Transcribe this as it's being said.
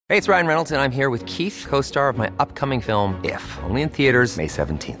Hey, it's Ryan Reynolds, and I'm here with Keith, co-star of my upcoming film, If, only in theaters May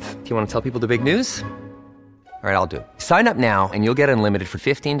 17th. Do you want to tell people the big news? All right, I'll do it. Sign up now and you'll get unlimited for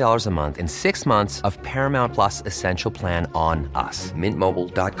 $15 a month and 6 months of Paramount Plus Essential Plan on us.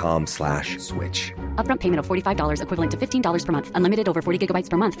 MintMobile.com/switch. Upfront payment of $45 equivalent to $15 per month. Unlimited over 40 gigabytes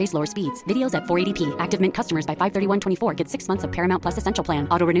per month. Face lower speeds. Videos at 480p. Active Mint customers by 531.24 get 6 months of Paramount Plus Essential Plan.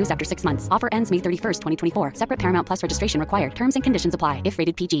 Auto renews after 6 months. Offer ends May 31st, 2024. Separate Paramount Plus registration required. Terms and conditions apply if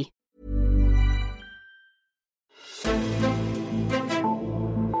rated PG.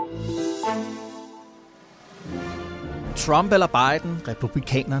 Trump eller Biden,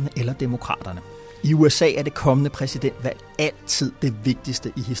 republikanerne eller demokraterne. I USA er det kommende præsidentvalg altid det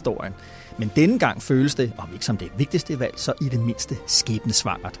vigtigste i historien. Men denne gang føles det, om ikke som det vigtigste valg, så i det mindste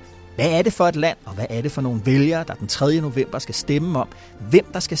skæbnesvangert. Hvad er det for et land, og hvad er det for nogle vælgere, der den 3. november skal stemme om, hvem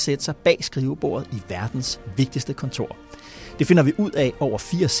der skal sætte sig bag skrivebordet i verdens vigtigste kontor? Det finder vi ud af over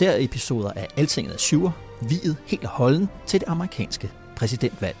 4 serieepisoder af Altinget er syver, viet helt og holden til det amerikanske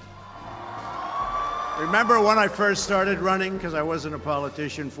præsidentvalg. Remember when I first started running, because I wasn't a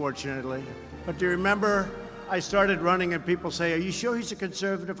politician, fortunately. But do you remember I started running and people say, are you sure he's a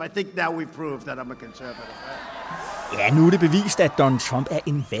conservative? I think now we've proved that I'm a conservative. Ja, nu er det bevist, at Donald Trump er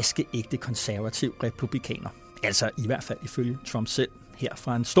en vaskeægte konservativ republikaner. Altså i hvert fald ifølge Trump selv her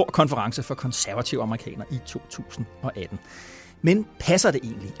fra en stor konference for konservative amerikanere i 2018. Men passer det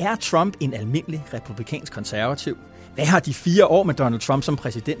egentlig? Er Trump en almindelig republikansk konservativ? Hvad har de 4 år med Donald Trump som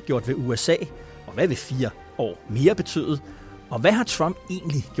præsident gjort ved USA? Og hvad vil 4 år mere betyde? Og hvad har Trump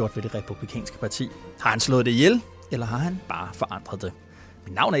egentlig gjort ved det republikanske parti? Har han slået det ihjel, eller har han bare forandret det?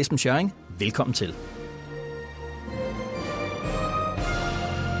 Mit navn er Esben Schøring. Velkommen til.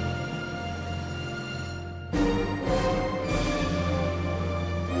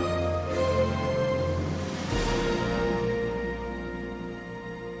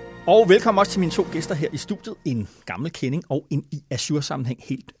 Og velkommen også til mine 2 gæster her i studiet. En gammel kending og en i Azure-sammenhæng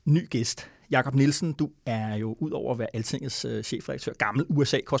helt ny gæst. Jakob Nielsen, du er jo ud over at være Altingets chefredaktør, gammel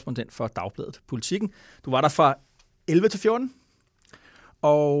USA-korrespondent for Dagbladet Politikken. Du var der fra 11 til 14,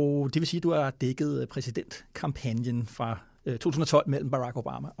 og det vil sige, at du har dækket præsidentkampagnen fra 2012 mellem Barack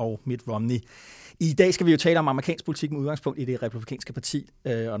Obama og Mitt Romney. I dag skal vi jo tale om amerikansk politik med udgangspunkt i det republikanske parti,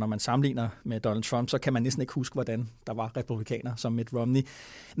 og når man sammenligner med Donald Trump, så kan man næsten ikke huske, hvordan der var republikanere som Mitt Romney.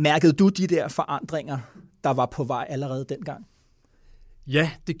 Mærkede du de der forandringer, der var på vej allerede dengang?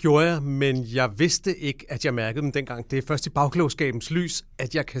 Ja, det gjorde jeg, men jeg vidste ikke, at jeg mærkede dem dengang. Det er først i bagklogskabens lys,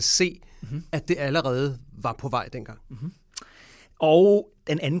 at jeg kan se, at det allerede var på vej dengang. Mm-hmm. Og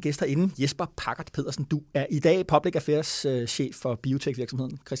den anden gæst herinde, Jesper Packard Pedersen, du er i dag Public Affairs chef for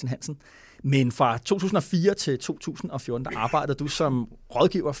biotech-virksomheden Christian Hansen. Men fra 2004 til 2014, der arbejdede du som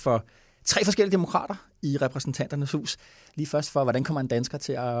rådgiver for 3 forskellige demokrater i repræsentanternes hus. Lige først for, hvordan kommer en dansker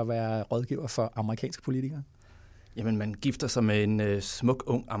til at være rådgiver for amerikanske politikere? Jamen, man gifter sig med en smuk,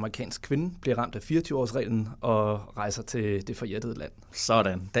 ung amerikansk kvinde, bliver ramt af 24-årsreglen og rejser til det forjættede land.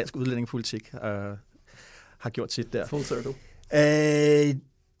 Sådan. Dansk udlændingepolitik har gjort sit der. Full circle.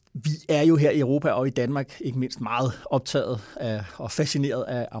 Vi er jo her i Europa og i Danmark ikke mindst meget optaget af, og fascineret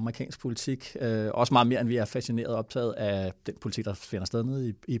af amerikansk politik. Også meget mere, end vi er fascineret og optaget af den politik, der finder sted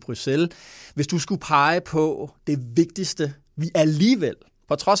nede i Bruxelles. Hvis du skulle pege på det vigtigste, vi alligevel,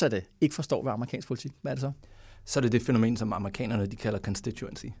 på trods af det, ikke forstår ved amerikansk politik, hvad er det så? Så er det fænomen, som amerikanerne de kalder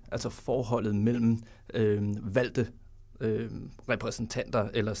constituency. Altså forholdet mellem valgte repræsentanter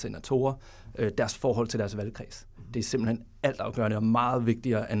eller senatorer, deres forhold til deres valgkreds. Det er simpelthen altafgørende og meget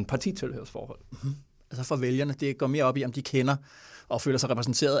vigtigere end partitilhørsforhold. Mm-hmm. Altså for vælgerne, det går mere op i, om de kender og føler sig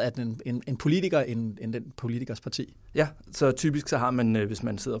repræsenteret af en politiker end den politikers parti. Ja, så typisk så har man, hvis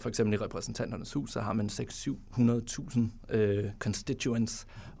man sidder for eksempel i repræsentanternes hus, så har man 600-700.000 constituents,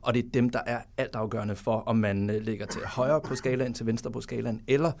 og det er dem, der er altafgørende for, om man ligger til højre på skalaen, til venstre på skalaen,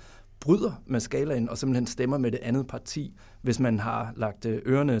 eller bryder med skalaen og simpelthen stemmer med det andet parti, hvis man har lagt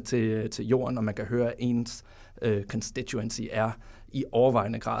ørerne til jorden, og man kan høre, at ens constituency er i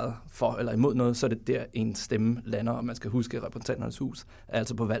overvejende grad for eller imod noget, så er det der en stemme lander, og man skal huske, at repræsentanternes hus er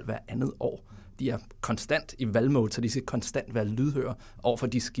altså på valg hver andet år. De er konstant i valgmål, så de skal konstant være lydhøre over for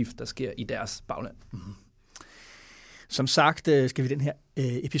de skift, der sker i deres bagland. Mm-hmm. Som sagt skal vi den her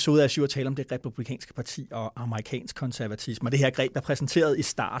episode af Azure tale om det republikanske parti og amerikansk konservatisme. Og det her greb er præsenteret i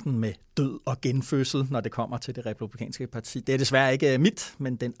starten med død og genfødsel, når det kommer til det republikanske parti. Det er desværre ikke mit,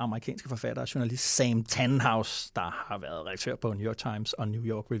 men den amerikanske forfatter og journalist Sam Tannenhouse, der har været redaktør på New York Times og New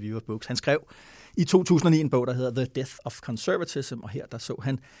York Review of Books. Han skrev i 2009 en bog, der hedder The Death of Conservatism, og her der så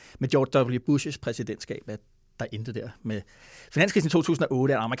han med George W. Bush's præsidentskab, at der endte der med finanskrisen i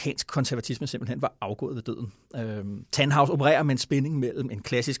 2008, at amerikansk konservatisme simpelthen var afgået ved døden. Tannhaus opererer med en spænding mellem en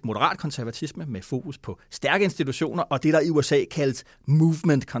klassisk moderat konservatisme med fokus på stærke institutioner, og det, der i USA kaldes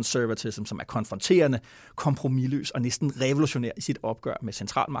movement conservatism, som er konfronterende, kompromisløs og næsten revolutionær i sit opgør med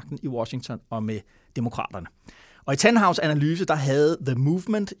centralmagten i Washington og med demokraterne. Og i Tannhaus' analyse, der havde The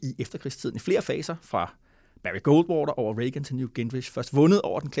Movement i efterkrigstiden i flere faser, fra Barry Goldwater over Reagan til Newt Gingrich, først vundet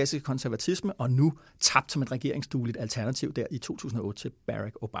over den klassiske konservatisme, og nu tabt som et regeringsdueligt alternativ der i 2008 til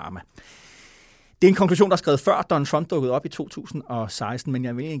Barack Obama. Det er en konklusion, der er skrevet før Donald Trump dukkede op i 2016, men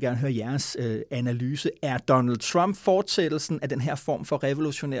jeg vil egentlig gerne høre jeres analyse. Er Donald Trump fortsættelsen af den her form for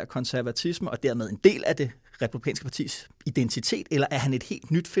revolutionær konservatisme, og dermed en del af det republikanske partis identitet, eller er han et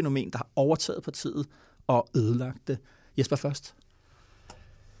helt nyt fænomen, der har overtaget partiet og ødelagt det? Jesper først.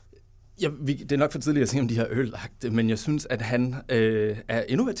 Ja, det er nok for tidligt at sige, om de har ødelagt det, men jeg synes, at han er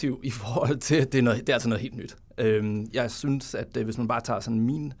innovativ i forhold til, at det er altså noget helt nyt. Jeg synes, at hvis man bare tager sådan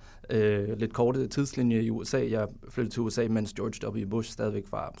min lidt korte tidslinje i USA, jeg flyttede til USA, mens George W. Bush stadigvæk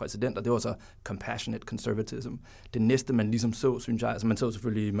var præsident, og det var så compassionate conservatism. Det næste, man ligesom så, synes jeg, altså man så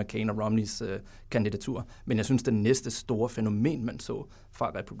selvfølgelig McCain og Romneys kandidatur, men jeg synes, det næste store fænomen, man så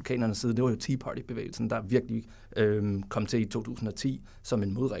fra republikanernes side, det var jo Tea Party-bevægelsen, der virkelig kom til i 2010 som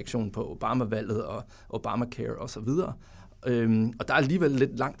en modreaktion på Obama-valget og Obamacare og så videre. Og der er alligevel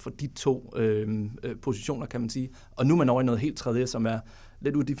lidt langt fra de to positioner, kan man sige. Og nu er man over i noget helt tredje, som er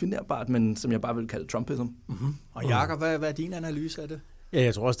lidt udefinerbart, men som jeg bare vil kalde Trumpism. Mm-hmm. Og Jakob, hvad er din analyse af det? Ja,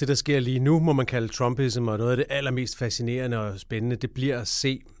 jeg tror også, det der sker lige nu, må man kalde Trumpism, og noget af det allermest fascinerende og spændende, det bliver at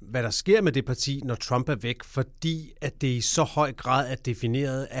se, hvad der sker med det parti, når Trump er væk, fordi at det i så høj grad er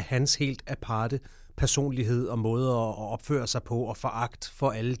defineret af hans helt aparte personlighed og måde at opføre sig på, og foragt for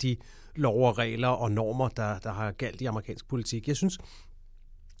alle de lov og regler og normer, der har galt i amerikansk politik. Jeg synes,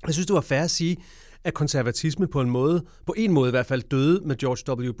 det var fair at sige, at konservatismen på en måde i hvert fald døde med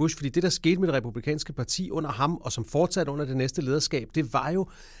George W. Bush, fordi det, der skete med det republikanske parti under ham, og som fortsatte under det næste lederskab, det var jo,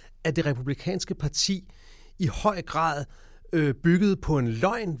 at det republikanske parti i høj grad byggede på en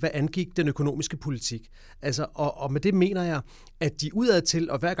løgn, hvad angik den økonomiske politik. Altså, og med det mener jeg, at de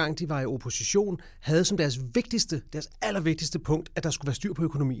udadtil, og hver gang de var i opposition, havde som deres allervigtigste punkt, at der skulle være styr på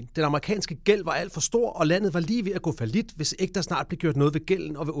økonomien. Den amerikanske gæld var alt for stor, og landet var lige ved at gå fallit, hvis ikke der snart blev gjort noget ved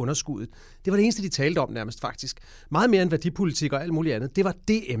gælden og ved underskuddet. Det var det eneste, de talte om nærmest faktisk. Meget mere end værdipolitik og alt muligt andet. Det var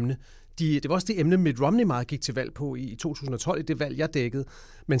det emne. Det var også det emne, Mitt Romney meget gik til valg på i 2012, i det valg, jeg dækkede.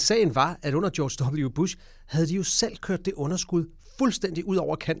 Men sagen var, at under George W. Bush havde de jo selv kørt det underskud fuldstændig ud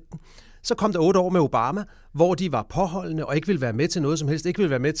over kanten. Så kom der 8 år med Obama, hvor de var påholdende og ikke ville være med til noget som helst, ikke ville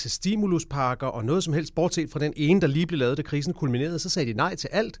være med til stimuluspakker og noget som helst, bortset fra den ene, der lige blev lavet, da krisen kulminerede, så sagde de nej til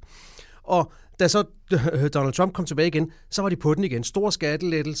alt. Og da så Donald Trump kom tilbage igen, så var de på den igen. Store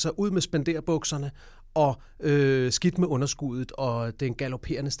skattelettelser, ud med spenderbukserne og skidt med underskuddet og den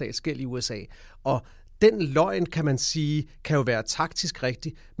galopperende statsgæld i USA. Og den løgn, kan man sige, kan jo være taktisk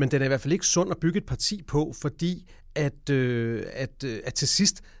rigtig, men den er i hvert fald ikke sund at bygge et parti på, fordi at til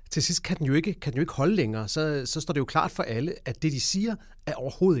sidst kan den jo ikke holde længere. Så står det jo klart for alle, at det, de siger, er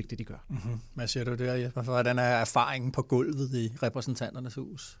overhovedet ikke det, de gør. Mm-hmm. Hvad siger du der, Jesper? Hvordan er erfaringen på gulvet i repræsentanternes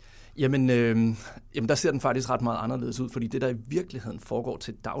hus? Jamen, der ser den faktisk ret meget anderledes ud, fordi det, der i virkeligheden foregår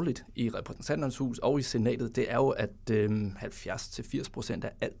til dagligt i repræsentanternes hus og i senatet, det er jo, at 70-80%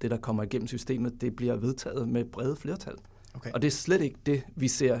 af alt det, der kommer igennem systemet, det bliver vedtaget med brede flertal. Okay. Og det er slet ikke det, vi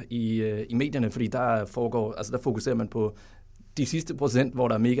ser i medierne, fordi der fokuserer man på de sidste procent, hvor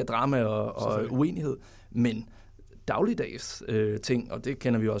der er mega drama og uenighed, men dagligdags ting, og det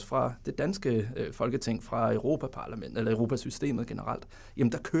kender vi også fra det danske folketing, fra Europaparlament, eller Europasystemet generelt,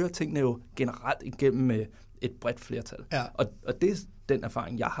 jamen der kører tingene jo generelt igennem med et bredt flertal. Ja. Og det er den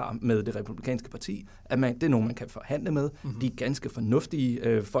erfaring, jeg har med det republikanske parti, at det er nogen, man kan forhandle med. Mm-hmm. De er ganske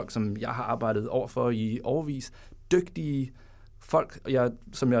fornuftige folk, som jeg har arbejdet overfor i årevis, dygtige folk,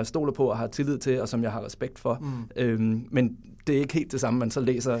 som jeg stoler på og har tillid til, og som jeg har respekt for. Men det er ikke helt det samme, man så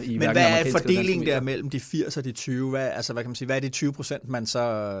læser i hverken amerikanske. Men hvad er fordelingen der mellem de 80 og de 20? Hvad kan man sige? Hvad er de 20%, man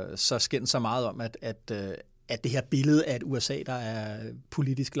så skændes så meget om, at det her billede af et USA, der er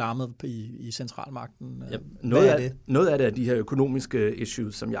politisk larmet i centralmagten? Ja, noget af det er de her økonomiske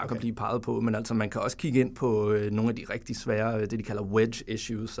issues, som Jakob lige pegede på, men altså man kan også kigge ind på nogle af de rigtig svære, det de kalder wedge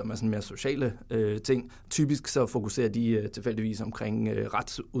issues, som er sådan mere sociale ting. Typisk så fokuserer de tilfældigvis omkring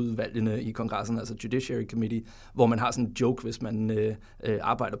retsudvalgene i kongressen, altså Judiciary Committee, hvor man har sådan en joke, hvis man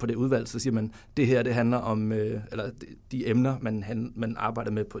arbejder på det udvalg, så siger man, det her det handler om, eller de emner, man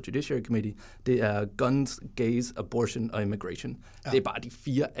arbejder med på Judiciary Committee, det er guns, gays, abortion og immigration. Ja. Det er bare de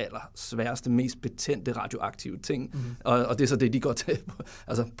 4 allersværeste, mest betændte radioaktive ting. Og det er så det, de går til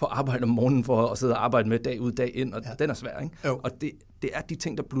på arbejde om morgenen for at sidde og arbejde med dag ud, dag ind, og den er svær, ikke? Jo. Og det er de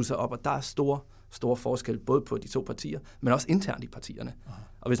ting, der blusser op, og der er store forskel, både på de 2 partier, men også internt i partierne. Aha.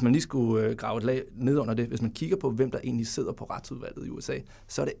 Og hvis man lige skulle grave et lag ned under det, hvis man kigger på, hvem der egentlig sidder på retsudvalget i USA,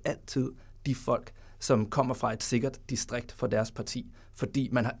 så er det altid de folk, som kommer fra et sikkert distrikt for deres parti, fordi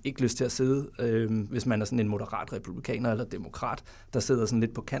man har ikke lyst til at sidde, hvis man er sådan en moderat republikaner eller demokrat, der sidder sådan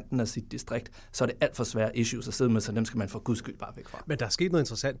lidt på kanten af sit distrikt, så er det alt for svære issues at sidde med, så dem skal man for guds skyld bare væk fra. Men der er sket noget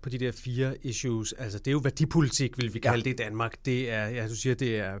interessant på de der 4 issues. Altså, det er jo værdipolitik, vil vi kalde det i Danmark. Det er, du siger,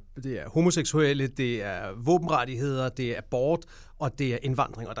 det er homoseksuelle, det er våbenrettigheder, det er abort, og det er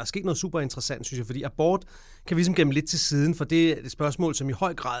indvandring. Og der er sket noget super interessant, synes jeg, fordi abort kan vi ligesom gemme lidt til siden, for det er et spørgsmål, som i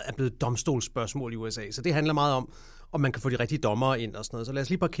høj grad er blevet domstolsspørgsmål i USA. Så det handler meget om man kan få de rigtige dommere ind og sådan noget. Så lad os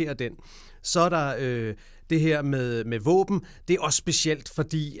lige parkere den. Så er der det her med våben. Det er også specielt,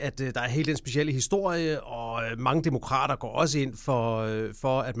 fordi at der er helt den specielle historie, og mange demokrater går også ind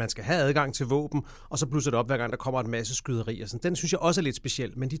for at man skal have adgang til våben, og så blusser det op, hver gang der kommer en masse skyderier. Så den synes jeg også er lidt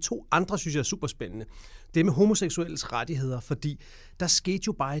speciel. Men de 2 andre synes jeg er super spændende. Det med homoseksuelles rettigheder, fordi der skete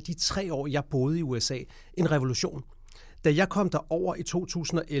jo bare i de 3 år, jeg boede i USA, en revolution. Da jeg kom derover i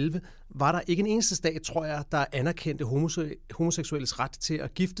 2011, var der ikke en eneste stat, tror jeg, der anerkendte homoseksuelles ret til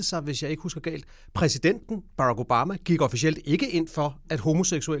at gifte sig, hvis jeg ikke husker galt. Præsidenten, Barack Obama, gik officielt ikke ind for, at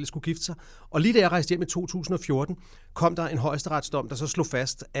homoseksuelle skulle gifte sig. Og lige da jeg rejste hjem i 2014, kom der en højesteretsdom, der så slog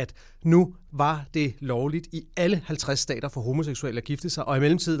fast, at nu var det lovligt i alle 50 stater for homoseksuelle at gifte sig. Og i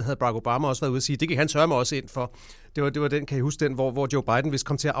mellemtiden havde Barack Obama også været ude at sige, det gik han sørme også ind for. Det var den, kan I huske den, hvor Joe Biden vist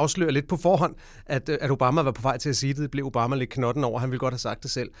kom til at afsløre lidt på forhånd, at Obama var på vej til at sige det. Det blev Obama lidt knotten over, han ville godt have sagt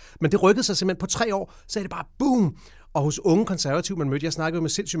det selv. Men det rykkede sig simpelthen på 3 år, så er det bare boom! Og hos unge konservative, man mødte, jeg snakkede jo med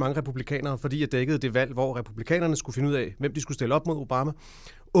sindssygt mange republikanere, fordi jeg dækkede det valg, hvor republikanerne skulle finde ud af, hvem de skulle stille op mod Obama.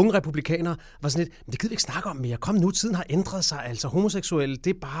 Unge republikanere var sådan lidt, men det gider vi ikke snakke om mere. Kom nu, tiden har ændret sig, altså homoseksuelle,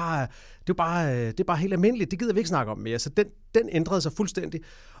 det er bare helt almindeligt, det gider vi ikke snakke om mere. Så den ændrede sig fuldstændig.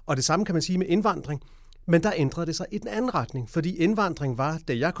 Og det samme kan man sige med indvandring. Men der ændrede det sig i den anden retning, fordi indvandring var,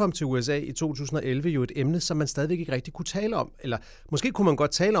 da jeg kom til USA i 2011, jo et emne, som man stadigvæk ikke rigtig kunne tale om. Eller måske kunne man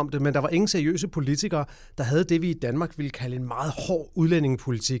godt tale om det, men der var ingen seriøse politikere, der havde det, vi i Danmark ville kalde en meget hård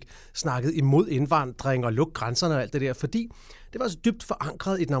udlændingepolitik, snakket imod indvandring og lukke grænserne og alt det der, fordi det var så dybt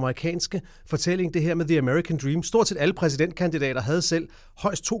forankret i den amerikanske fortælling, det her med The American Dream. Stort set alle præsidentkandidater havde selv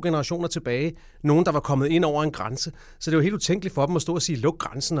højst 2 generationer tilbage, nogen, der var kommet ind over en grænse. Så det var helt utænkeligt for dem at stå og sige, luk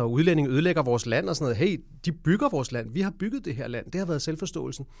grænsen, og udlændinge ødelægger vores land og sådan noget. Hey, de bygger vores land. Vi har bygget det her land. Det har været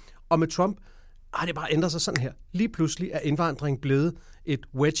selvforståelsen. Og med Trump har det bare ændret sig sådan her. Lige pludselig er indvandring blevet et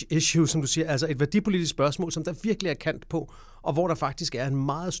wedge issue, som du siger, altså et værdipolitisk spørgsmål, som der virkelig er kant på, og hvor der faktisk er en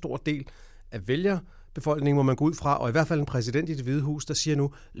meget stor del af vælgerbefolkningen, må man gå ud fra, og i hvert fald en præsident i Det Hvide Hus, der siger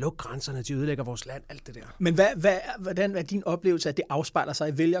nu, luk grænserne, de ødelægger vores land, alt det der. Men hvordan er din oplevelse, at det afspejler sig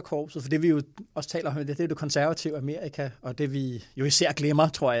i vælgerkorpset? For det vi jo også taler om, det er det konservative Amerika, og det vi jo især glemmer,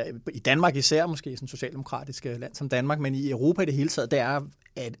 tror jeg, i Danmark især, måske sådan socialdemokratiske land som Danmark, men i Europa i det hele taget, det er,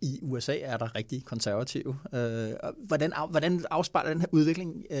 at i USA er der rigtig konservative. Hvordan afspejler den her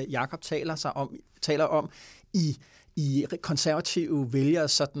udvikling, Jakob taler om i konservative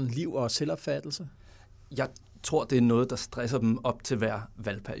vælgers sådan liv og selvopfattelse? Jeg tror, det er noget, der stresser dem op til hver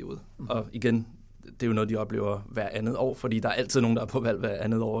valgperiode. Og igen, det er jo noget, de oplever hver andet år, fordi der er altid nogen, der er på valg hver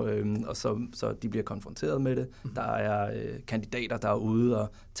andet år, og så de bliver konfronteret med det. Der er kandidater, der er ude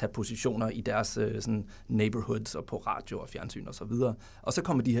og tage positioner i deres sådan neighborhoods og på radio og fjernsyn og så videre. Og så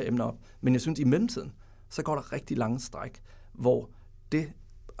kommer de her emner op. Men jeg synes, i mellemtiden, så går der rigtig lange stræk, hvor det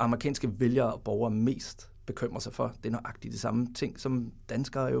amerikanske vælgere og borgere mest bekymrer sig for, det er nøjagtigt de samme ting som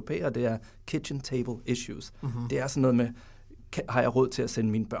danskere og europæere. Det er kitchen table issues. Mm-hmm. Det er sådan noget med, har jeg råd til at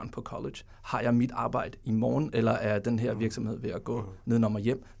sende mine børn på college? Har jeg mit arbejde i morgen, eller er den her virksomhed ved at gå nedenom og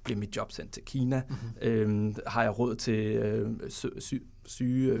hjem? Bliver mit job sendt til Kina? Mm-hmm. Har jeg råd til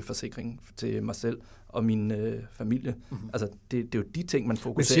sygeforsikring til mig selv og min familie? Mm-hmm. Altså, det er jo de ting, man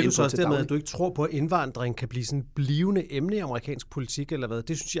fokuserer på. Men siger du så også dermed, at du ikke tror på, at indvandring kan blive sådan et blivende emne i amerikansk politik, eller hvad?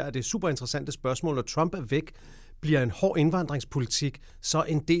 Det synes jeg er det super interessante spørgsmål. Når Trump er væk, bliver en hård indvandringspolitik så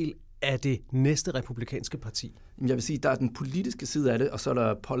en del af det næste republikanske parti? Jeg vil sige, der er den politiske side af det, og så er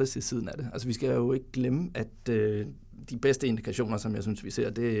der policy-siden af det. Altså, vi skal jo ikke glemme, at de bedste indikationer, som jeg synes, vi ser,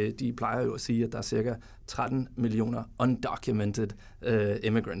 de plejer jo at sige, at der er cirka 13 millioner undocumented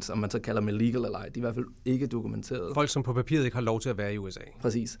immigrants, om man så kalder dem illegal eller ej. De er i hvert fald ikke dokumenteret. Folk, som på papiret ikke har lov til at være i USA.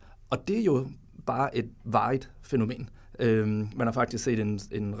 Præcis. Og det er jo bare et varigt fænomen. Man har faktisk set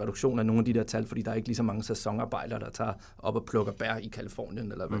en reduktion af nogle af de der tal, fordi der er ikke lige så mange sæsonarbejdere, der tager op og plukker bær i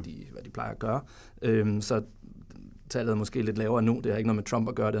Kalifornien, eller hvad de plejer at gøre. Så tallet er måske lidt lavere nu. Det har ikke noget med Trump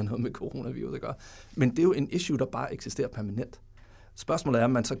at gøre, det har noget med coronavirus at gøre. Men det er jo en issue, der bare eksisterer permanent. Spørgsmålet er,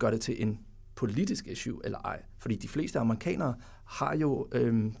 om man så gør det til en politisk issue eller ej. Fordi de fleste amerikanere har jo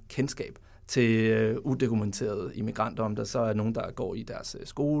kendskab til udokumenterede immigranter, om der så er nogen, der går i deres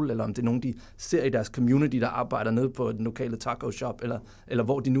skole, eller om det er nogen, de ser i deres community, der arbejder nede på den lokale taco shop, eller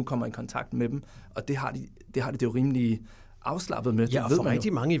hvor de nu kommer i kontakt med dem. Og det har de jo rimelig afslappet med. Ja, og for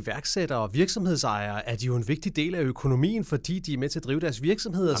rigtig mange iværksættere og virksomhedsejere er de jo en vigtig del af økonomien, fordi de er med til at drive deres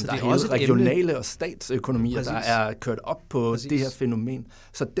virksomheder. Jamen, så der det er også regionale og statsøkonomier, Præcis. der er kørt op på Præcis. det her fænomen.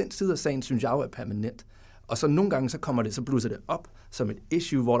 Så den side af sagen, synes jeg jo er permanent. Og så nogle gange, så blusser det op som et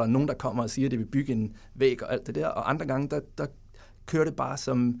issue, hvor der er nogen, der kommer og siger, at det vil bygge en væg og alt det der. Og andre gange, der kører det bare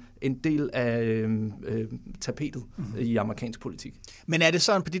som en del af tapetet i amerikansk politik. Men er det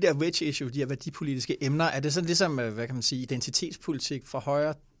sådan på de der wedge issue, de her værdipolitiske emner, er det sådan ligesom, hvad kan man sige, identitetspolitik fra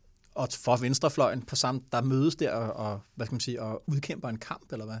højre og fra venstrefløjen på samme, der mødes der og hvad skal man sige, og udkæmper en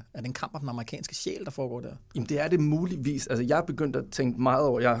kamp, eller hvad? Er det en kamp om den amerikanske sjæl, der foregår der? Jamen, det er det muligvis. Altså, jeg er begyndt at tænke meget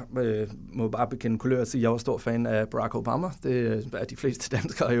over, jeg må bare bekende kulør og sige, at jeg var stor fan af Barack Obama. Det er de fleste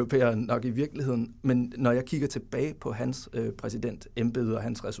danskere og europæere nok i virkeligheden. Men når jeg kigger tilbage på hans præsidentembede og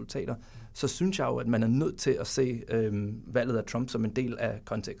hans resultater, så synes jeg jo, at man er nødt til at se valget af Trump som en del af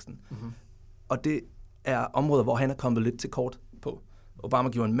konteksten. Mm-hmm. Og det er områder, hvor han er kommet lidt til kort på. Obama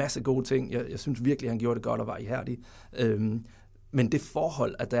gjorde en masse gode ting. Jeg synes virkelig, han gjorde det godt og var ihærdig. Men det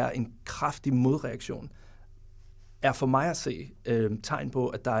forhold, at der er en kraftig modreaktion, er for mig at se tegn på,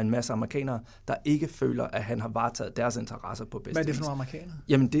 at der er en masse amerikanere, der ikke føler, at han har varetaget deres interesser på bedste vis. Hvad er det for nogle amerikanere?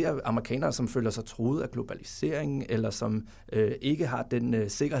 Jamen, det er amerikanere, som føler sig truet af globaliseringen, eller som ikke har den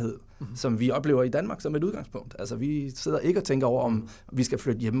sikkerhed, som vi oplever i Danmark som et udgangspunkt. Altså, vi sidder ikke og tænker over, om vi skal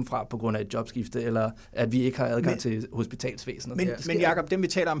flytte hjemmefra på grund af et jobskifte, eller at vi ikke har adgang til hospitalsvæsenet. Men Jacob, dem vi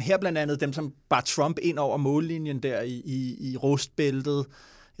taler om her blandt andet, dem som bar Trump ind over mållinjen der i rustbæltet.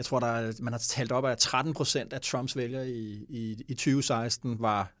 Jeg tror, man har talt op, at 13% af Trumps vælgere i 2016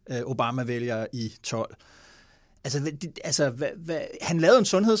 var Obama-vælgere i 12. Han lavede en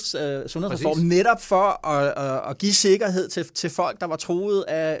sundhedsreform netop for at give sikkerhed til folk, der var truet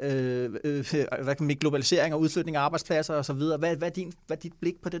af globalisering og udflytning af arbejdspladser osv. Hvad er dit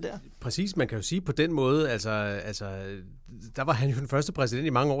blik på det der? Præcis, man kan jo sige på den måde, altså der var han jo den første præsident i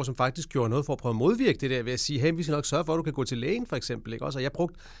mange år, som faktisk gjorde noget for at prøve at modvirke det der ved at sige, hey, vi skal nok sørge for, at du kan gå til lægen, for eksempel. Ikke? Også, og jeg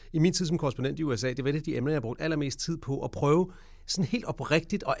brugte i min tid som korrespondent i USA, det var et af de emner, jeg brugte allermest tid på at prøve sådan helt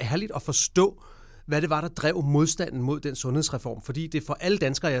oprigtigt og ærligt at forstå, hvad det var, der drev modstanden mod den sundhedsreform. Fordi det for alle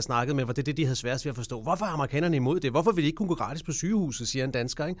danskere, jeg snakkede med, var det, de havde sværest ved at forstå. Hvorfor er amerikanerne imod det? Hvorfor vil de ikke kunne gå gratis på sygehuset, siger en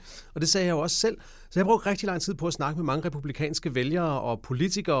dansker, ikke? Og det sagde jeg jo også selv. Så jeg brugte rigtig lang tid på at snakke med mange republikanske vælgere og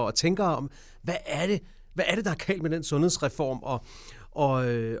politikere og tænkere om, hvad er det, der er galt med den sundhedsreform? Og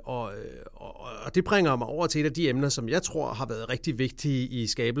det bringer mig over til et af de emner, som jeg tror har været rigtig vigtige i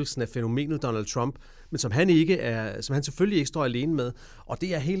skabelsen af fænomenet Donald Trump, men som han selvfølgelig ikke står alene med. Og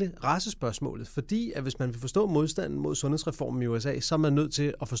det er hele racespørgsmålet, fordi at hvis man vil forstå modstanden mod sundhedsreformen i USA, så er man nødt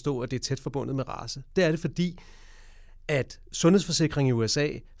til at forstå, at det er tæt forbundet med race. Det er det, fordi at sundhedsforsikring i USA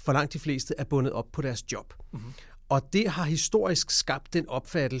for langt de fleste er bundet op på deres job. Mm-hmm. Og det har historisk skabt den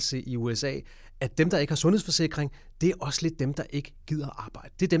opfattelse i USA, at dem, der ikke har sundhedsforsikring, det er også lidt dem, der ikke gider arbejde.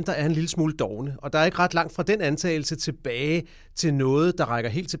 Det er dem, der er en lille smule dovne. Og der er ikke ret langt fra den antagelse tilbage til noget, der rækker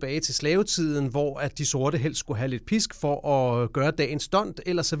helt tilbage til slavetiden, hvor at de sorte helst skulle have lidt pisk for at gøre dagens stunt,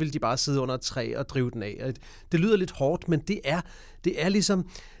 ellers så ville de bare sidde under et træ og drive den af. Det lyder lidt hårdt, men det er ligesom,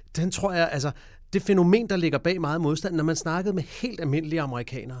 den tror jeg, altså, det fænomen, der ligger bag meget modstand, når man snakkede med helt almindelige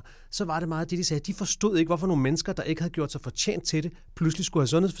amerikanere, så var det meget det, de sagde. De forstod ikke, hvorfor nogle mennesker, der ikke havde gjort sig fortjent til det, pludselig skulle have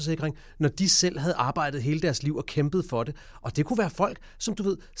sundhedsforsikring, når de selv havde arbejdet hele deres liv og kæmpet for det. Og det kunne være folk, som du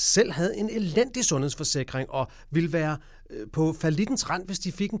ved, selv havde en elendig sundhedsforsikring og ville være på fallittens rand, hvis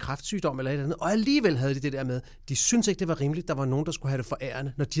de fik en kræftsygdom eller et eller andet. Og alligevel havde de det der med, de syntes ikke, det var rimeligt, der var nogen, der skulle have det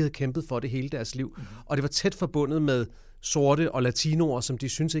forærende, når de havde kæmpet for det hele deres liv. Mm-hmm. Og det var tæt forbundet med sorte og latinoer, som de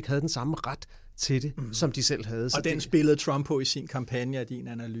syntes ikke havde den samme ret til det, som de selv havde. Og den spillede Trump på i sin kampagne af din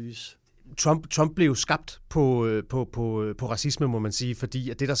analyse. Trump blev skabt på racisme, må man sige, fordi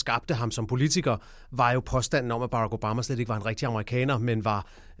at det, der skabte ham som politiker, var jo påstanden om, at Barack Obama slet ikke var en rigtig amerikaner, men var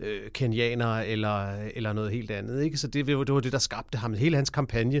kenyaner eller noget helt andet. Ikke? Så det var det, der skabte ham. Hele hans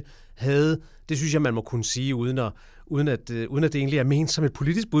kampagne havde, det synes jeg, man må kunne sige, uden at det egentlig er ment som et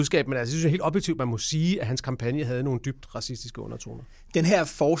politisk budskab, men altså, jeg synes helt objektivt, man må sige, at hans kampagne havde nogle dybt racistiske undertoner. Den her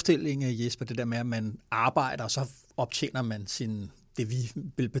forestilling, Jesper, det der med, at man arbejder, og så optjener man det, vi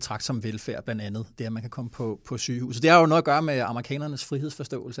vil betragte som velfærd, blandt andet det, at man kan komme på sygehus. Det har jo noget at gøre med amerikanernes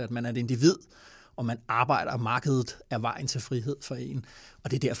frihedsforståelse, at man er et individ, og man arbejder, og markedet er vejen til frihed for en.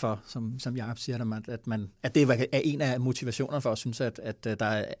 Og det er derfor, som Jacob siger, at det er en af motivationerne for at synes, at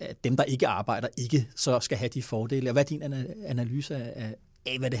dem, der ikke arbejder, ikke så skal have de fordele. Og hvad er din analyse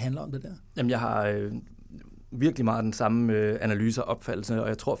af, hvad det handler om det der? Jamen, jeg har virkelig meget den samme analyse og opfattelse, og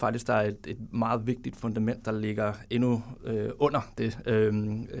jeg tror faktisk, der er et meget vigtigt fundament, der ligger endnu under det.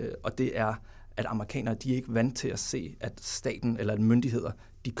 Og det er, at amerikanere, de er ikke vant til at se, at staten eller at myndigheder,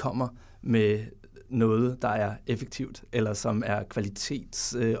 de kommer med noget, der er effektivt, eller som er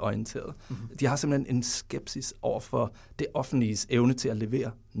kvalitetsorienteret. Mm-hmm. De har simpelthen en skepsis over for det offentliges evne til at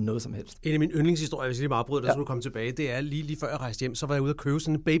levere noget som helst. En af mine yndlingshistorier, hvis jeg lige meget afbryder, så du komme tilbage, det er lige før jeg rejste hjem, så var jeg ude at købe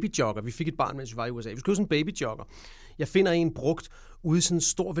sådan en babyjogger. Vi fik et barn, mens vi var i USA. Vi skulle købe sådan en babyjogger. Jeg finder en brugt ude i sådan en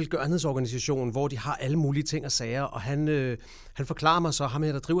stor velgørenhedsorganisation, hvor de har alle mulige ting og sager, og han forklarer mig så, ham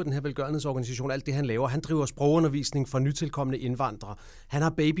her, der driver den her velgørenhedsorganisation, alt det han laver. Han driver sprogundervisning for nytilkommende indvandrere. Han har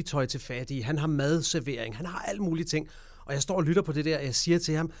babytøj til fattige, han har madservering, han har alle mulige ting. Og jeg står og lytter på det der, og jeg siger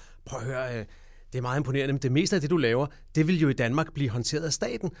til ham, prøv at høre, det er meget imponerende, men det meste af det, du laver, det vil jo i Danmark blive håndteret af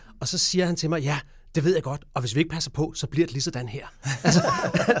staten. Og så siger han til mig, ja, det ved jeg godt, og hvis vi ikke passer på, så bliver det lige sådan her. Altså,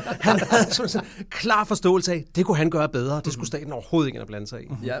 han havde sådan en klar forståelse af, det kunne han gøre bedre, det skulle staten overhovedet ikke blande sig i.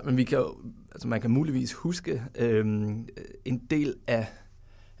 Ja, men vi kan jo, man kan muligvis huske en del af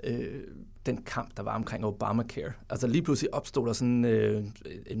den kamp, der var omkring Obamacare. Altså lige pludselig opstod der sådan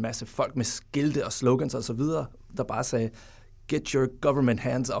en masse folk med skilte og slogans og så videre, der bare sagde, get your government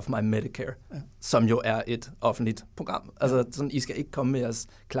hands off my Medicare, som jo er et offentligt program. Altså sådan, I skal ikke komme med jeres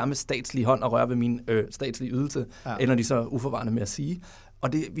klamme statslige hånd og røre ved min statslige ydelse, eller de så uforvarende med at sige.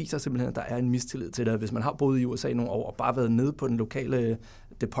 Og det viser simpelthen, at der er en mistillid til det. Hvis man har boet i USA nogle år og bare været nede på den lokale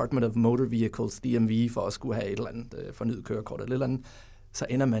Department of Motor Vehicles, DMV, for at skulle have et eller andet fornyet kørekort eller et eller andet, så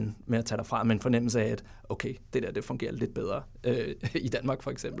ender man med at tage derfra med en fornemmelse af, at okay, det fungerer lidt bedre i Danmark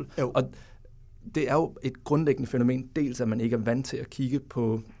for eksempel. Og det er jo et grundlæggende fænomen, dels at man ikke er vant til at kigge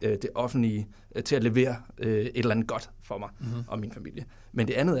på det offentlige, til at levere et eller andet godt for mig og min familie. Men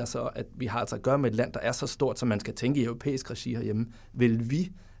det andet er så, at vi har altså at gøre med et land, der er så stort, som man skal tænke i europæisk regi herhjemme. Vil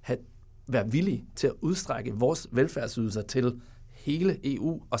vi være villige til at udstrække vores velfærdsydelser til hele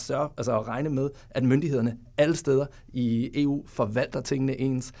EU og at regne med, at myndighederne alle steder i EU forvalter tingene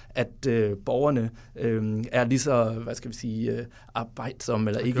ens, at borgerne er lige så, arbejdsomme,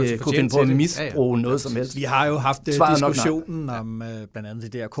 eller ikke kunne finde på at misbruge noget som helst. Vi har jo haft diskussionen om blandt andet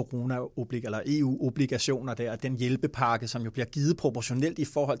det der eller EU-obligationer der, den hjælpepakke, som jo bliver givet proportionelt i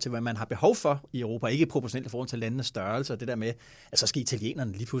forhold til, hvad man har behov for i Europa, ikke proportionelt i forhold til landenes størrelse, og det der med, at så skal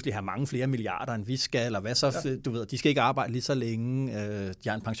italienerne lige pludselig have mange flere milliarder, end vi skal, eller hvad så, du ved, de skal ikke arbejde lige så længe, de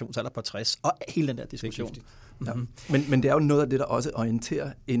har en pensionsalder på 60, og hele den der diskussion. Ja. Men det er jo noget af det, der også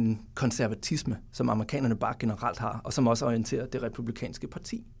orienterer en konservatisme, som amerikanerne bare generelt har, og som også orienterer det republikanske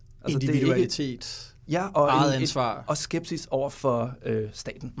parti. Altså, individualitet, og eget ansvar. Og skepsis over for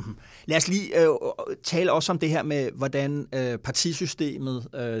staten. Mm-hmm. Lad os lige tale også om det her med, hvordan partisystemet,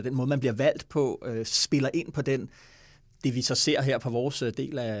 den måde, man bliver valgt på, spiller ind på det vi så ser her på vores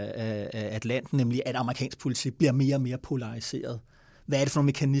del af Atlanten, nemlig at amerikansk politik bliver mere og mere polariseret. Hvad er det for nogle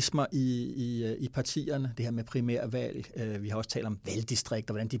mekanismer i partierne? Det her med primærvalg. Vi har også talt om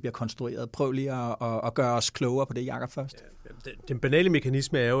valgdistrikter, hvordan de bliver konstrueret. Prøv lige at gøre os klogere på det, Jacob, først. Ja, den banale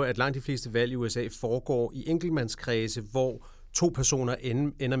mekanisme er jo, at langt de fleste valg i USA foregår i enkeltmandskredse, hvor 2 personer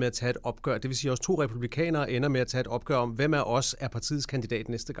ender med at tage et opgør. Det vil sige, at også 2 republikanere ender med at tage et opgør om, hvem af os er partiets kandidat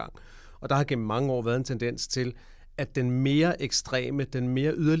næste gang. Og der har gennem mange år været en tendens til, at den mere ekstreme, den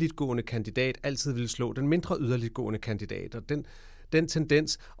mere yderligtgående kandidat altid vil slå den mindre yderligtgående kandidat. Og den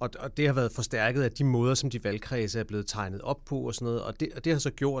tendens, og det har været forstærket af de måder, som de valgkredse er blevet tegnet op på og sådan noget, og det har så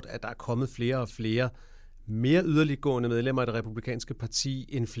gjort, at der er kommet flere og flere mere yderliggående medlemmer af det republikanske parti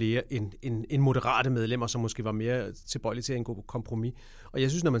end moderate medlemmer, som måske var mere tilbøjelige til at indgå på kompromis. Og jeg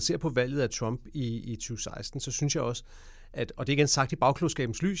synes, når man ser på valget af Trump i 2016, så synes jeg også, og det er igen sagt i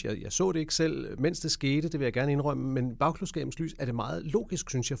bagklogskabens lys, jeg så det ikke selv, mens det skete, det vil jeg gerne indrømme, men i bagklogskabens lys er det meget logisk,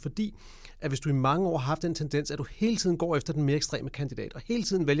 synes jeg, fordi at hvis du i mange år har haft den tendens, at du hele tiden går efter den mere ekstreme kandidat, og hele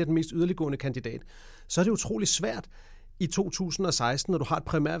tiden vælger den mest yderliggående kandidat, så er det utrolig svært i 2016, når du har et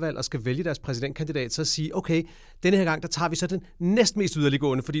primærvalg og skal vælge deres præsidentkandidat, så at sige, okay, denne her gang, der tager vi så den næstmest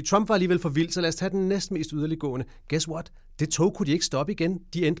yderliggående, fordi Trump var alligevel for vild, så lad os tage den næstmest yderliggående. Guess what? Det tog kunne de ikke stoppe igen.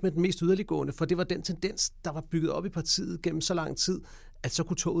 De endte med den mest yderliggående, for det var den tendens, der var bygget op i partiet gennem så lang tid, at så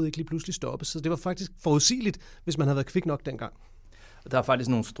kunne toget ikke lige pludselig stoppe. Så det var faktisk forudsigeligt, hvis man havde været kvik nok dengang. Der er faktisk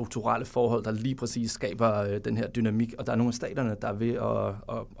nogle strukturelle forhold, der lige præcis skaber den her dynamik, og der er nogle af staterne, der er ved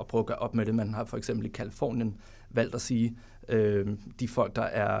at prøve at gøre op med det. Man har for eksempel i Kalifornien valgt at sige, de folk,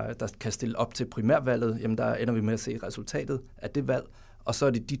 der kan stille op til primærvalget, jamen der ender vi med at se resultatet af det valg. Og så er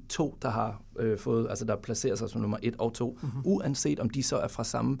det de to, der har fået, altså der placerer sig som nummer 1 og 2, uanset om de så er fra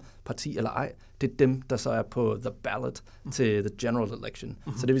samme parti eller ej. Det er dem, der så er på the ballot til the general election.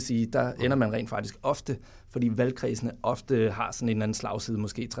 Så det vil sige, der ender man rent faktisk ofte, fordi valgkredsene ofte har sådan en eller anden slagside,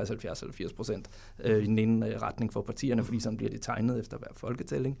 måske 60, 70 eller 80% i den ene retning for partierne, fordi sådan bliver det tegnet efter hver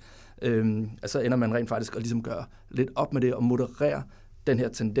folketælling. Så ender man rent faktisk at ligesom gøre lidt op med det og moderere den her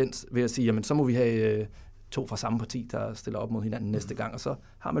tendens ved at sige, jamen så må vi have 2 fra samme parti, der stiller op mod hinanden næste gang, og så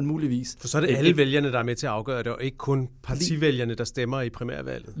har man muligvis... For så er det alle vælgerne, der er med til at afgøre det, og ikke kun partivælgerne, der stemmer i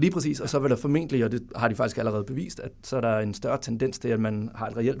primærvalget. Lige præcis, og så vil der formentlig, og det har de faktisk allerede bevist, at så er der en større tendens til, at man har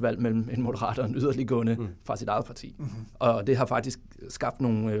et reelt valg mellem en moderat og en yderliggående fra sit eget parti. Og det har faktisk skabt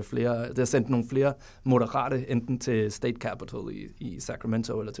nogle flere, det har sendt nogle flere moderate, enten til State Capitol i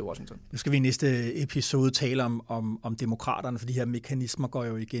Sacramento eller til Washington. Nu skal vi i næste episode tale om demokraterne, for de her mekanismer går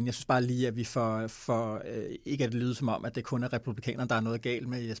jo igen. Jeg synes bare lige, at vi får ikke at det lyder som om, at det kun er republikanerne, der er noget galt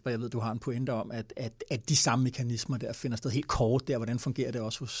med. Jesper, jeg ved, du har en pointe om, at de samme mekanismer der finder sted helt kort der. Hvordan fungerer det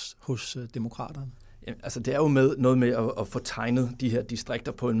også hos demokraterne? Ja, altså det er jo noget med at få tegnet de her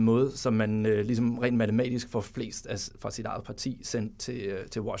distrikter på en måde, så man ligesom rent matematisk får flest fra sit eget parti sendt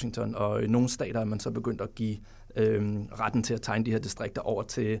til Washington. Og i nogle stater er man så begyndt at give retten til at tegne de her distrikter over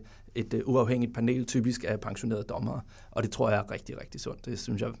til et uafhængigt panel, typisk af pensionerede dommere. Og det tror jeg er rigtig, rigtig sundt. Det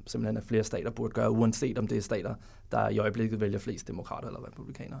synes jeg simpelthen, at flere stater burde gøre, uanset om det er stater, der i øjeblikket vælger flest demokrater eller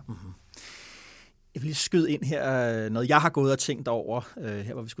republikanere. Mm-hmm. Jeg vil lige skyde ind her noget, jeg har gået og tænkt over,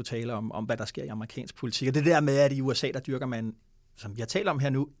 her hvor vi skulle tale om, hvad der sker i amerikansk politik. Og det der med, at i USA, der dyrker man, som jeg taler om her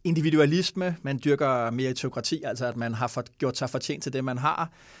nu, individualisme, man dyrker meritokrati, altså at man har gjort sig fortjent til det, man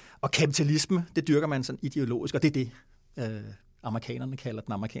har. Og kapitalisme, det dyrker man sådan ideologisk, og det er det, amerikanerne kalder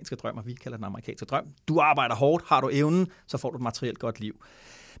den amerikanske drøm, og vi kalder den amerikanske drøm. Du arbejder hårdt, har du evnen, så får du et materielt godt liv.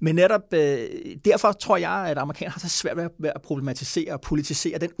 Men netop derfor tror jeg, at amerikanerne har så svært ved at problematisere og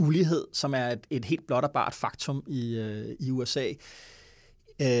politisere den ulighed, som er et helt blot og bart faktum i USA.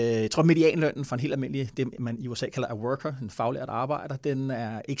 Jeg tror, medianlønnen for en helt almindelig, det man i USA kalder a worker, en faglært arbejder, den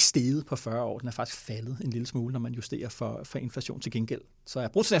er ikke steget på 40 år. Den er faktisk faldet en lille smule, når man justerer for inflation til gengæld. Så er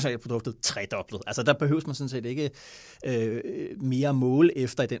bruttonationalproduktet tredoblet. Altså der behøves man sådan set ikke mere mål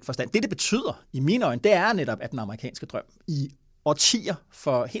efter i den forstand. Det betyder, i mine øjne, det er netop, at den amerikanske drøm i årtier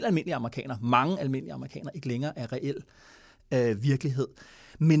for helt almindelige amerikanere, mange almindelige amerikanere, ikke længere er reel virkelighed.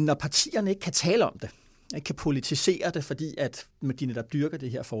 Men når partierne ikke kan tale om det, ikke kan politisere det, fordi at de netop dyrker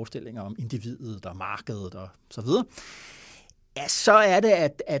det her forestillinger om individet og markedet og så videre, ja, så er det,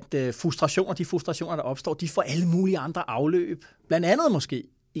 at de frustrationer, der opstår, de får alle mulige andre afløb. Blandt andet måske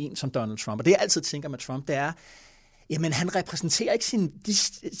en som Donald Trump. Og det jeg altid tænker med Trump, det er, jamen han repræsenterer ikke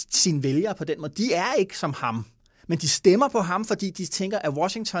sine vælgere på den måde. De er ikke som ham. Men de stemmer på ham, fordi de tænker, at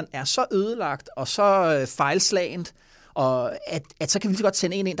Washington er så ødelagt og så fejlslagent, og at så kan vi lige så godt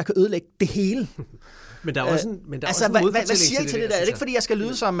sende en, der kan ødelægge det hele. Men der er også en, hvad siger I til det der? Det er ikke, fordi jeg skal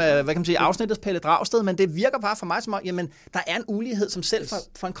lyde som afsnittets Pelle Dragsted, men det virker bare for mig som om, jamen, der er en ulighed, som selv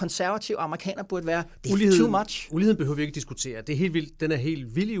for en konservativ amerikaner burde være too much. Uligheden behøver vi ikke diskutere. Det er helt vildt. Den er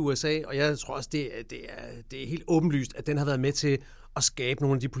helt vild i USA, og jeg tror også, det er helt åbenlyst, at den har været med til at skabe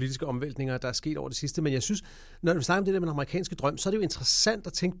nogle af de politiske omvæltninger, der er sket over det sidste. Men jeg synes, når vi snakker om det der med den amerikanske drøm, så er det jo interessant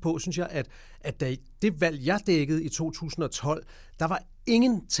at tænke på, synes jeg, at da det valg, jeg dækkede i 2012, der var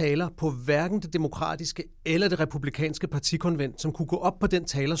ingen taler på hverken det demokratiske eller det republikanske partikonvent, som kunne gå op på den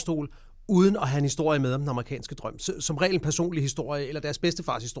talerstol, uden at have en historie med om den amerikanske drøm. Som regel en personlig historie, eller deres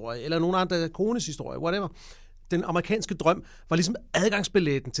bedstefars historie, eller nogen andre kones historie, whatever. Den amerikanske drøm var ligesom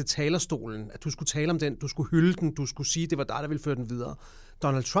adgangsbilletten til talerstolen, at du skulle tale om den, du skulle hylde den, du skulle sige, at det var dig, der ville føre den videre.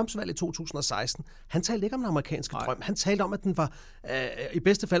 Donald Trumps valg i 2016, han talte ikke om den amerikanske drøm. Han talte om, at den var, i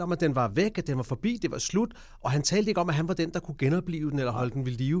bedste fald om, at den var væk, at den var forbi, det var slut, og han talte ikke om, at han var den, der kunne genoplive den eller holde den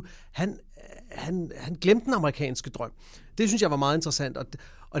ved live. Han glemte den amerikanske drøm. Det synes jeg var meget interessant,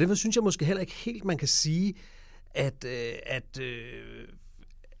 og det synes jeg måske heller ikke helt, man kan sige, at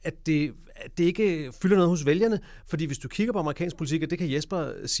det ikke fylder noget hos vælgerne, fordi hvis du kigger på amerikansk politik, og det kan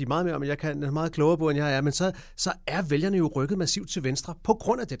Jesper sige meget mere om, jeg er meget klogere på, end jeg er, men så er vælgerne jo rykket massivt til venstre på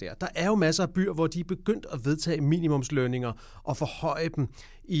grund af det der. Der er jo masser af byer, hvor de er begyndt at vedtage minimumslønninger og forhøje dem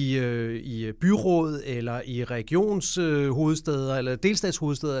i byråd eller i regionshovedsteder eller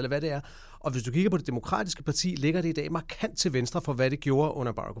delstatshovedsteder eller hvad det er. Og hvis du kigger på det demokratiske parti, ligger det i dag markant til venstre for, hvad det gjorde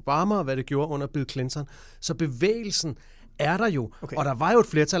under Barack Obama og hvad det gjorde under Bill Clinton. Så bevægelsen er der jo, okay. Og der var jo et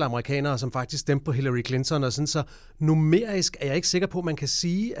flertal af amerikanere, som faktisk stemte på Hillary Clinton, og sådan så numerisk er jeg ikke sikker på, at man kan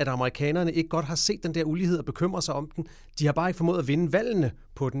sige, at amerikanerne ikke godt har set den der ulighed og bekymrer sig om den. De har bare ikke formået at vinde valgene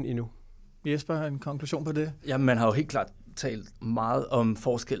på den endnu. Jesper, en konklusion på det? Jamen, man har jo helt klart talt meget om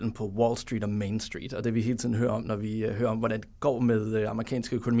forskellen på Wall Street og Main Street, og det vi hele tiden hører om, når vi hører om, hvordan det går med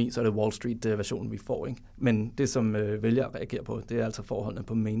amerikansk økonomi, så er det Wall Street-versionen, vi får. Ikke? Men det, som vælgere reagerer på, det er altså forholdene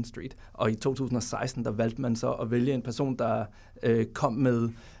på Main Street. Og i 2016, der valgte man så at vælge en person, der kom med,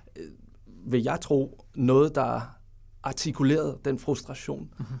 vil jeg tro, noget, der artikulerede den frustration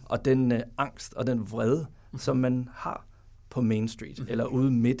og den angst og den vrede, som man har på Main Street, eller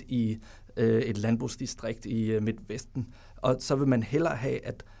ude midt i et landbrugsdistrikt i Midtvesten. Og så vil man hellere have,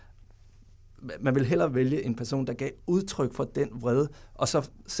 at man vil hellere vælge en person, der gav udtryk for den vrede, og så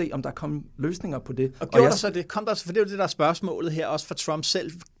se, om der kom løsninger på det. Og gjorde der så det? Kom der, for det er jo det, der er spørgsmålet her, også for Trump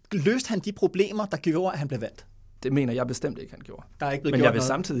selv. Løste han de problemer, der gjorde, at han blev valgt? Det mener jeg bestemt ikke, han gjorde. Der er ikke blevet Men gjort jeg vil noget.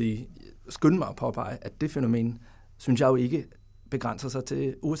 samtidig skynde mig at påpege, at det fænomen, synes jeg jo ikke begrænser sig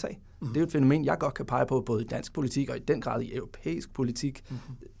til USA. Det er jo et fænomen, jeg godt kan pege på, både i dansk politik og i den grad i europæisk politik.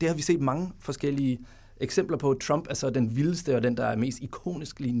 Det har vi set mange forskellige eksempler på. Trump er så den vildeste og den, der er mest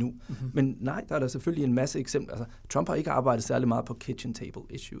ikonisk lige nu. Men nej, der er der selvfølgelig en masse eksempler. Altså, Trump har ikke arbejdet særlig meget på kitchen table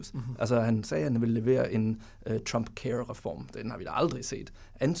issues. Altså, han sagde, at han ville levere en Trump Care-reform. Den har vi da aldrig set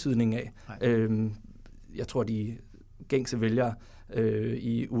antydning af. Jeg tror, de gængse vælgere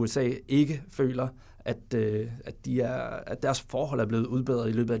i USA ikke føler, at deres forhold er blevet udbedret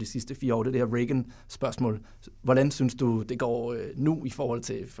i løbet af de sidste 4 år. Det er det her Reagan-spørgsmål. Hvordan synes du, det går nu i forhold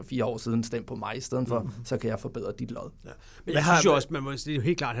til for 4 år siden, stem på mig i stedet for, så kan jeg forbedre dit lod. Ja. Men jeg synes jo også, det er jo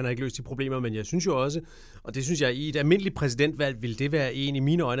helt klart, at han har ikke løst de problemer, men jeg synes jo også, og det synes jeg, i et almindeligt præsidentvalg vil det være en i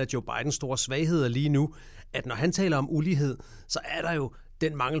mine øjne af Joe Bidens store svagheder lige nu, at når han taler om ulighed, så er der jo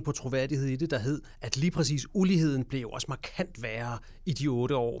den mangel på troværdighed i det, der hed, at lige præcis uligheden blev også markant værre i de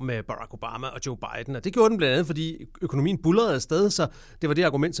 8 år med Barack Obama og Joe Biden. Og det gjorde den blandt andet, fordi økonomien bullerede afsted, så det var det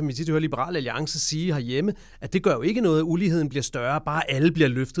argument, som vi tit hører Liberal Alliance sige herhjemme, at det gør jo ikke noget, at uligheden bliver større, bare alle bliver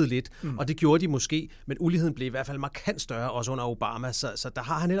løftet lidt. Og det gjorde de måske, men uligheden blev i hvert fald markant større, også under Obama, så der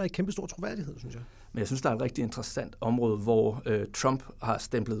har han heller ikke kæmpe stor troværdighed, synes jeg. Men jeg synes, der er et rigtig interessant område, hvor Trump har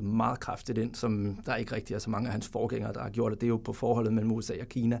stemplet meget kraftigt ind, som der ikke rigtig er så mange af hans forgængere, der har gjort det. Det er jo på forholdet mellem USA og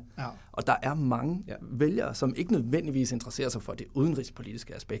Kina. Ja. Og der er mange vælgere, som ikke nødvendigvis interesserer sig for det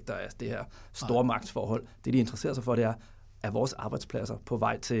udenrigspolitiske aspekter af det her stormagtsforhold. Det, de interesserer sig for, det er vores arbejdspladser på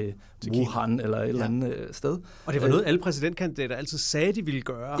vej til Wuhan eller et eller andet sted. Og det var noget, alle præsidentkandidater altid sagde, de ville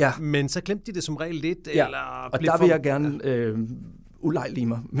gøre, men så glemte de det som regel lidt. Ja. Eller og der vil jeg gerne ulejlige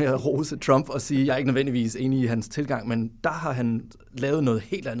mig med at rose Trump og sige, at jeg er ikke nødvendigvis enig i hans tilgang, men der har han lavet noget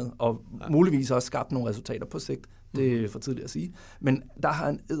helt andet, og muligvis også skabt nogle resultater på sigt. Det er for tidligt at sige. Men der har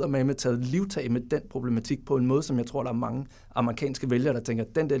han eddermame taget livtag med den problematik på en måde, som jeg tror, der er mange amerikanske vælgere, der tænker,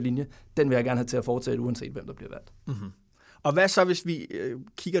 den der linje, den vil jeg gerne have til at fortsætte, uanset hvem der bliver valgt. Mm-hmm. Og hvad så, hvis vi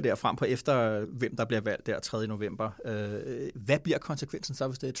kigger der frem på efter, hvem der bliver valgt der 3. november? Hvad bliver konsekvensen så,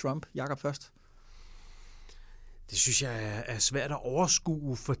 hvis det er Trump? Jakob først. Det synes jeg er svært at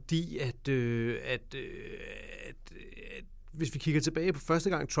overskue, fordi at hvis vi kigger tilbage på første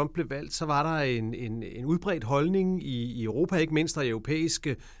gang Trump blev valgt, så var der en udbredt holdning i Europa, ikke mindst og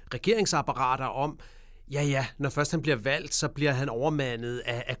europæiske regeringsapparater om, ja, når først han bliver valgt, så bliver han overmandet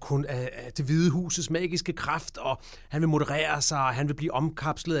af det Hvide Husets magiske kraft, og han vil moderere sig, og han vil blive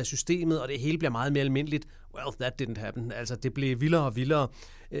omkapslet af systemet, og det hele bliver meget mere almindeligt. Well, that didn't happen. Altså, det blev vildere og vildere.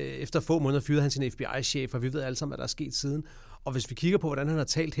 Efter få måneder fyrede han sin FBI-chef, og vi ved alle sammen, hvad der er sket siden. Og hvis vi kigger på, hvordan han har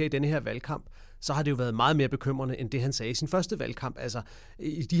talt her i denne her valgkamp, så har det jo været meget mere bekymrende, end det han sagde i sin første valgkamp. Altså,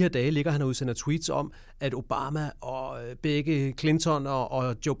 i de her dage ligger han og udsender tweets om, at Obama og begge Clinton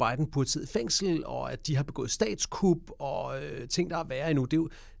og Joe Biden burde sidde i fængsel, og at de har begået statskup og ting, der er værre endnu. Det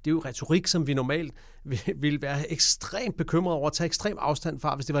er jo retorik, som vi normalt ville være ekstremt bekymrede over at tage ekstrem afstand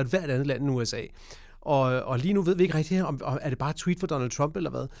fra, hvis det var et hvert andet land end USA. Og lige nu ved vi ikke rigtigt, om er det bare et tweet for Donald Trump eller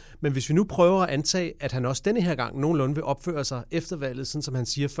hvad. Men hvis vi nu prøver at antage, at han også denne her gang nogenlunde vil opføre sig efter valget, sådan som han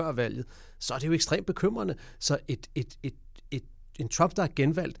siger før valget, så er det jo ekstremt bekymrende. Så en Trump, der er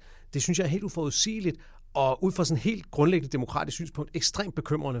genvalgt, det synes jeg er helt uforudsigeligt, og ud fra sådan en helt grundlæggende demokratisk synspunkt, ekstremt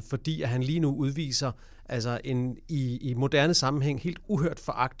bekymrende, fordi at han lige nu udviser altså i moderne sammenhæng helt uhørt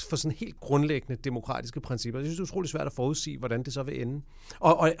foragt for sådan helt grundlæggende demokratiske principper. Jeg synes, det er utroligt svært at forudsige, hvordan det så vil ende.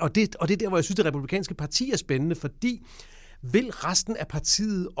 Og det er der, hvor jeg synes, det republikanske parti er spændende, fordi vil resten af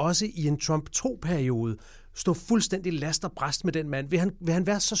partiet også i en Trump 2-periode stå fuldstændig last og bræst med den mand? Vil han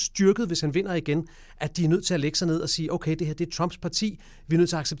være så styrket, hvis han vinder igen, at de er nødt til at lægge sig ned og sige, okay, det her det er Trumps parti, vi er nødt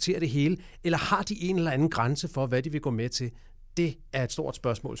til at acceptere det hele, eller har de en eller anden grænse for, hvad de vil gå med til? Det er et stort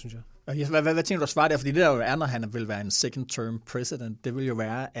spørgsmål, synes jeg. Hvad tænker du at svare der? Fordi det der jo er, når han vil være en second-term president, det vil jo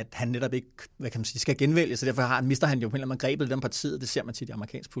være, at han netop ikke, hvad kan man sige, skal genvælges, så derfor mister han jo på en eller anden grebet i den partiet. Det ser man tit i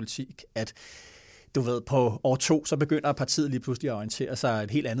amerikansk politik, at du ved, på år 2, så begynder partiet lige pludselig at orientere sig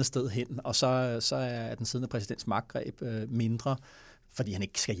et helt andet sted hen, og så er den siddende præsidents magtgreb mindre, fordi han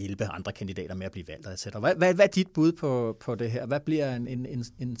ikke skal hjælpe andre kandidater med at blive valgt, etc. Hvad er dit bud på det her? Hvad bliver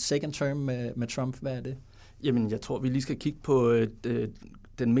en second term med Trump? Hvad er det? Jamen, jeg tror, vi lige skal kigge på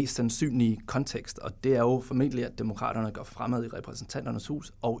den mest sandsynlige kontekst, og det er jo formentlig, at demokraterne går fremad i repræsentanternes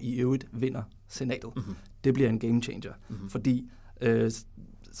hus, og i øvrigt vinder senatet. Mm-hmm. Det bliver en game changer, fordi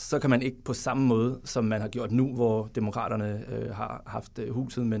så kan man ikke på samme måde, som man har gjort nu, hvor demokraterne har haft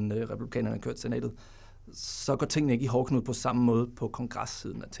huset, men republikanerne har kørt senatet, så går tingene ikke i hårdknud på samme måde på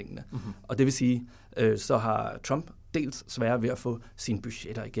kongressiden af tingene. Mm-hmm. Og det vil sige, så har Trump dels sværere ved at få sine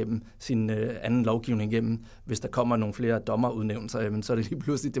budgetter igennem, sin anden lovgivning igennem. Hvis der kommer nogle flere dommerudnævnelser, så er det lige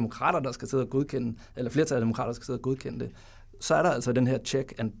pludselig demokrater, der skal sidde og godkende, eller flertal af demokrater, der skal sidde og godkende det. Så er der altså den her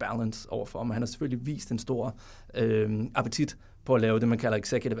check and balance overfor ham. Han har selvfølgelig vist en stor appetit på at lave det, man kalder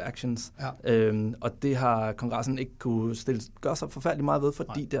executive actions. Ja. Og det har kongressen ikke kunne gøre sig forfærdeligt meget ved,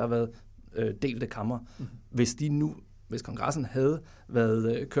 fordi det har været delte kammer. Mm-hmm. Hvis kongressen havde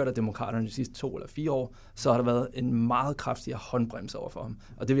været kørt af demokraterne de sidste 2 eller 4 år, så har der været en meget kraftigere håndbremse over for ham.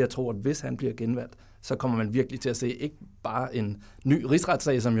 Og det vil jeg tro, at hvis han bliver genvalgt, så kommer man virkelig til at se ikke bare en ny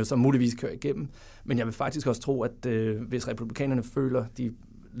rigsretssag, som jo så muligvis kører igennem, men jeg vil faktisk også tro, at hvis republikanerne føler, de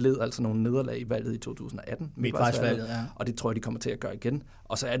led altså nogle nederlag i valget i 2018. Midtvejsvalget, ja. Og det tror jeg, de kommer til at gøre igen.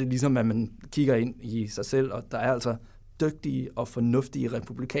 Og så er det ligesom, at man kigger ind i sig selv, og der er altså dygtige og fornuftige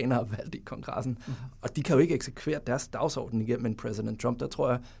republikanere valgt i kongressen. Mm-hmm. Og de kan jo ikke eksekvere deres dagsorden igennem en præsident Trump. Der tror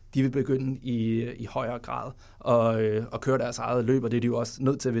jeg, de vil begynde i højere grad at køre deres eget løb, og det er de jo også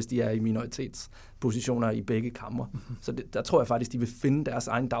nødt til, hvis de er i minoritetspositioner i begge kamre. Mm-hmm. Så der tror jeg faktisk, de vil finde deres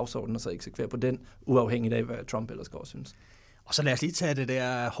egen dagsorden og så eksekvere på den, uafhængigt af, hvad Trump ellers går synes. Og så lad os lige tage det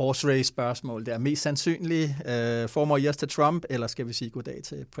der horse race spørgsmål. Det er mest sandsynligt 4 more years til Trump, eller skal vi sige goddag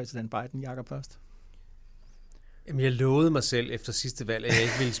til præsident Biden, Jakob først? Jamen, jeg lovede mig selv efter sidste valg, at jeg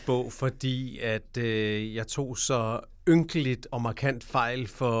ikke ville spå, fordi at jeg tog så ynkeligt og markant fejl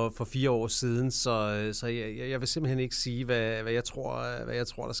for 4 år siden, så jeg vil simpelthen ikke sige, hvad jeg tror,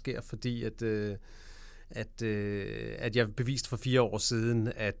 der sker, fordi at jeg beviste for 4 år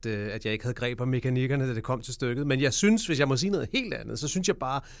siden, at jeg ikke havde greb om mekanikkerne, da det kom til stykket. Men jeg synes, hvis jeg må sige noget helt andet, så synes jeg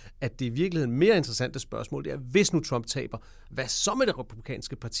bare, at det i virkeligheden mere interessante spørgsmål, det er, hvis nu Trump taber, hvad så med det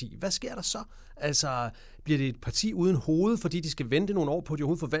republikanske parti? Hvad sker der så? Altså, bliver det et parti uden hoved, fordi de skal vente nogle år på, at de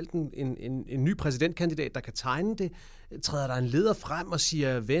overhovedet får valgt en ny præsidentkandidat, der kan tegne det? Træder der en leder frem og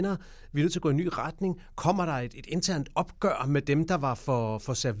siger, venner, vi er nødt til at gå i en ny retning? Kommer der et internt opgør med dem, der var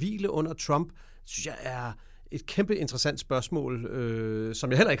for servile under Trump? Synes jeg er et kæmpe interessant spørgsmål, som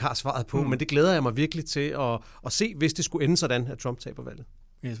jeg heller ikke har svaret på, men det glæder jeg mig virkelig til at se, hvis det skulle ende sådan, at Trump taber valget.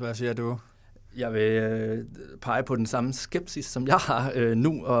 Yes, hvad siger du? Jeg vil pege på den samme skepsis, som jeg har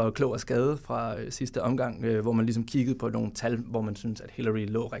nu, og klog og skade fra sidste omgang, hvor man ligesom kiggede på nogle tal, hvor man synes, at Hillary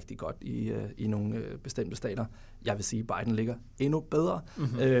lå rigtig godt i nogle bestemte stater. Jeg vil sige, at Biden ligger endnu bedre,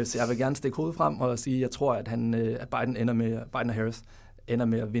 så jeg vil gerne stikke hovedet frem og sige, at jeg tror, at Biden og Harris ender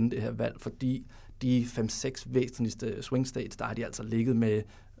med at vinde det her valg, fordi de 5-6 væsentligste swing states, der har de altså ligget med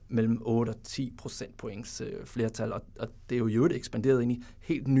mellem 8 og 10 procentpoints flertal, og det er jo ekspanderet ind i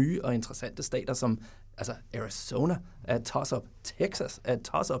helt nye og interessante stater, som altså Arizona er et toss-up, Texas er et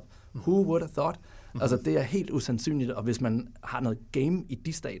toss-up, who would have thought? Altså det er helt usandsynligt, og hvis man har noget game i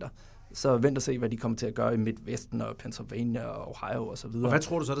de stater, så vent og se, hvad de kommer til at gøre i Midtvesten og Pennsylvania og Ohio og så videre. Og hvad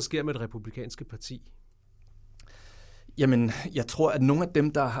tror du så, der sker med det republikanske parti? Jamen, jeg tror, at nogle af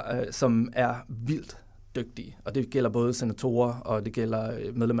dem, som er vildt dygtige, og det gælder både senatorer, og det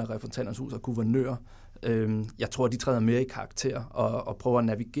gælder medlemmer af repræsentanternes hus og guvernører, jeg tror, de træder mere i karakter og prøver at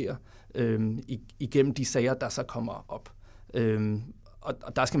navigere igennem de sager, der så kommer op.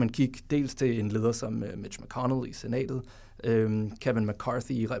 Og der skal man kigge dels til en leder som Mitch McConnell i senatet, Kevin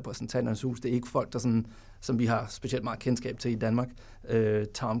McCarthy i repræsentanternes hus. Det er ikke folk, der sådan, som vi har specielt meget kendskab til i Danmark.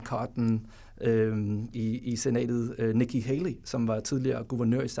 Tom Cotton i senatet, Nikki Haley, som var tidligere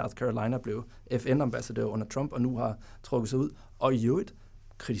guvernør i South Carolina, blev FN-ambassadør under Trump, og nu har trukket sig ud. Og i øvrigt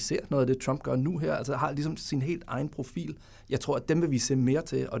kritiserer noget af det, Trump gør nu her. Altså har ligesom sin helt egen profil. Jeg tror, at dem vil vi se mere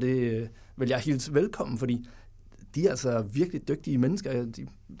til, og det vil jeg hilse velkommen, fordi de er altså virkelig dygtige mennesker. Det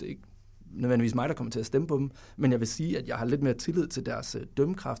er ikke nødvendigvis mig, der kommer til at stemme på dem, men jeg vil sige, at jeg har lidt mere tillid til deres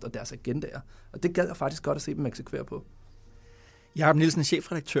dømmekraft og deres agendaer. Og det gad jeg faktisk godt at se dem eksekvere på. Jakob Nielsen,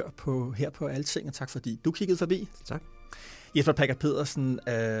 chefredaktør her på Altinget. Tak fordi du kiggede forbi. Tak. Jesper Packard Pedersen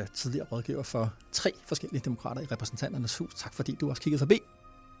er tidligere rådgiver for 3 forskellige demokrater i repræsentanternes hus. Tak fordi du også kiggede forbi.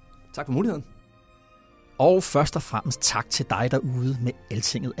 Tak for muligheden. Og først og fremmest tak til dig derude med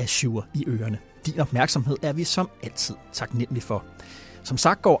Altinget Azure i ørerne. Din opmærksomhed er vi som altid taknemmelige for. Som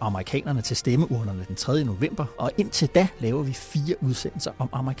sagt går amerikanerne til stemmeurnerne den 3. november, og indtil da laver vi 4 udsendelser om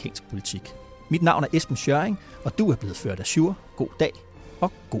amerikansk politik. Mit navn er Esben Schøring, og du er blevet ført af Sjur. God dag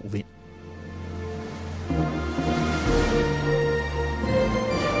og god vind.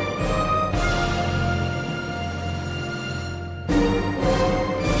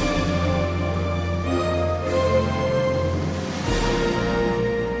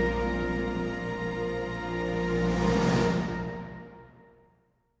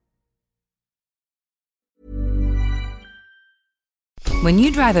 When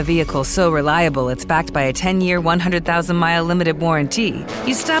you drive a vehicle so reliable it's backed by a 10-year, 100,000-mile limited warranty,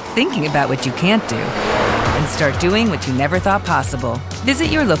 you stop thinking about what you can't do and start doing what you never thought possible.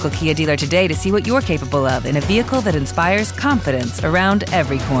 Visit your local Kia dealer today to see what you're capable of in a vehicle that inspires confidence around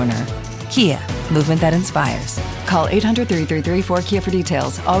every corner. Kia, movement that inspires. Call 800-333-4KIA for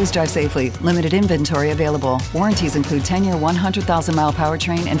details. Always drive safely. Limited inventory available. Warranties include 10-year, 100,000-mile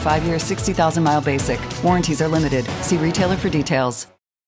powertrain and 5-year, 60,000-mile basic. Warranties are limited. See retailer for details.